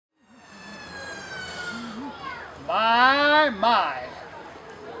My.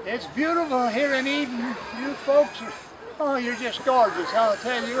 It's beautiful here in Eden. You folks are, oh, you're just gorgeous. I'll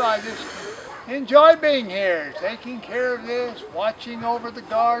tell you, I just enjoy being here, taking care of this, watching over the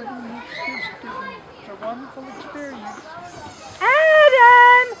garden. It's a wonderful experience.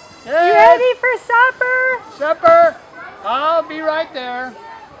 Adam! Yes. You ready for supper? Supper? I'll be right there.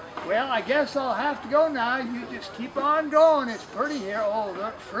 Well, I guess I'll have to go now. You just keep on going. It's pretty here. Oh,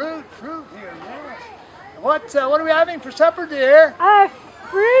 look, fruit here, yes. What are we having for supper, dear? A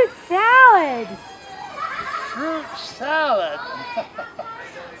fruit salad. Fruit salad.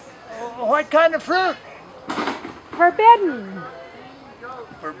 What kind of fruit? Forbidden.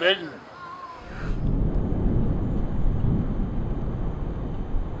 Forbidden.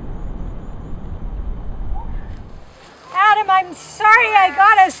 Adam, I'm sorry I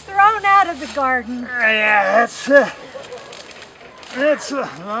got us thrown out of the garden. Yeah, that's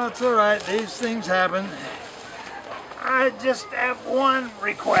all right. These things happen. I just have one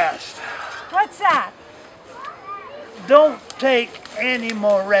request. What's that? Don't take any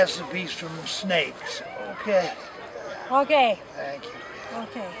more recipes from snakes, okay? Okay. Thank you.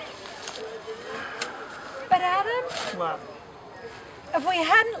 Okay. But Adam, Well, if we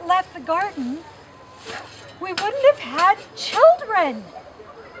hadn't left the garden, we wouldn't have had children.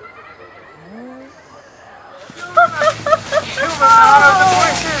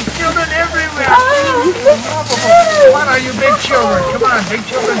 Children everywhere. What are you, big children? Come on, big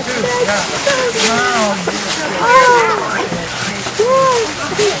children too. Yeah.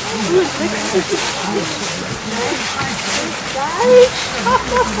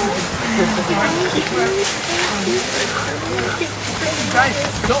 Guys,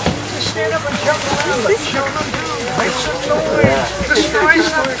 don't just stand up and jump around. Let children do. Make some noise. Destroy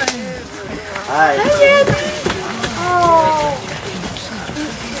something. Hi. Oh.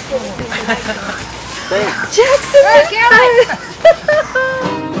 Thanks. Jackson!